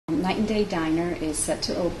Night and Day Diner is set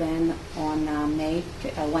to open on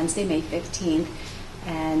Wednesday, May 15th,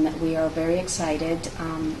 and we are very excited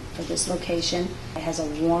for this location. It has a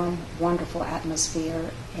warm, wonderful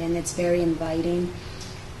atmosphere, and it's very inviting.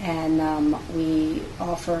 And we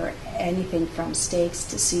offer anything from steaks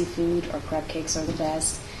to seafood, or crab cakes are the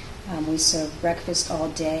best. We serve breakfast all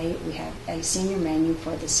day. We have a senior menu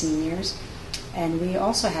for the seniors. And we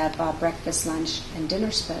also have breakfast, lunch, and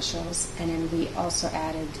dinner specials. And then we also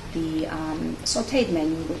added the sauteed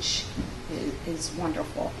menu, which is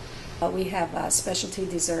wonderful. We have specialty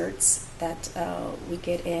desserts that we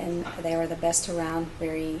get in. They are the best around,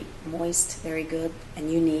 very moist, very good, and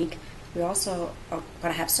unique. We also are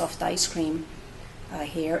going to have soft ice cream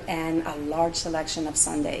here and a large selection of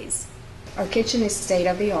sundaes. Our kitchen is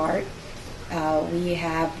state-of-the-art. We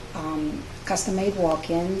have custom-made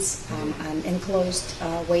walk-ins, an enclosed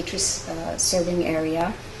waitress serving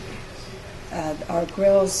area. Our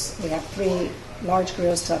grills, we have 3 large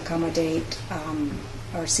grills to accommodate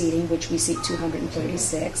our seating, which we seat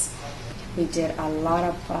 236. We did a lot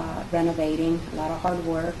of renovating, a lot of hard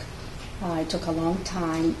work. It took a long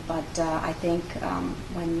time, but I think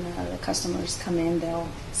when the customers come in, they'll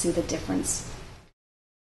see the difference.